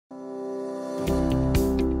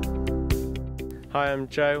Hi, I'm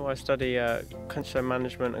Joe. I study countryside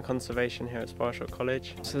management and conservation here at Sparsholt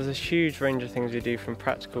College. So there's a huge range of things we do, from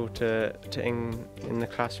practical to in the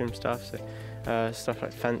classroom stuff. So stuff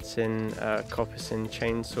like fencing, coppicing,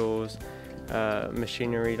 chainsaws,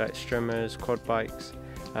 machinery like strimmers, quad bikes,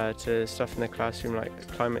 to stuff in the classroom like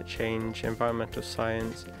climate change, environmental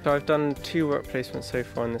science. So I've done 2 work placements so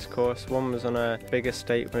far in this course. One was on a big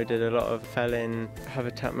estate where we did a lot of felling,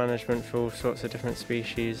 habitat management for all sorts of different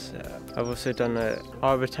species. I've also done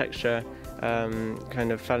architecture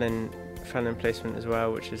kind of felling placement as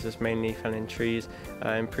well, which is just mainly felling trees,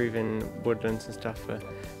 improving woodlands and stuff for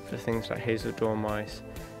things like hazel dormice,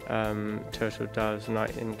 turtle doves,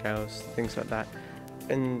 nightingales, things like that.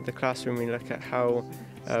 In the classroom we look at how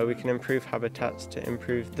we can improve habitats to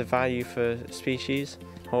improve the value for species,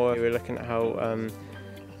 or we're looking at how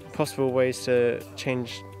possible ways to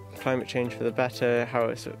change climate change for the better, how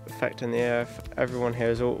it's affecting the earth. Everyone here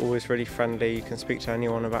is always really friendly. You can speak to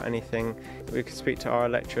anyone about anything. We can speak to our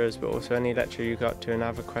lecturers, but also any lecturer you got to and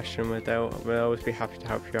have a question with, they'll always be happy to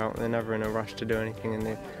help you out. They're never in a rush to do anything, and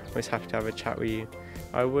they're always happy to have a chat with you.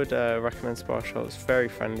 I would recommend Sparsholt. It's very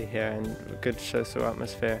friendly here and a good social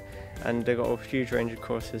atmosphere, and they've got a huge range of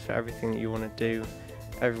courses for everything that you want to do.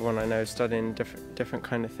 Everyone I know is studying different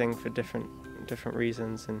kind of thing for different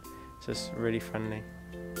reasons, and it's just really friendly.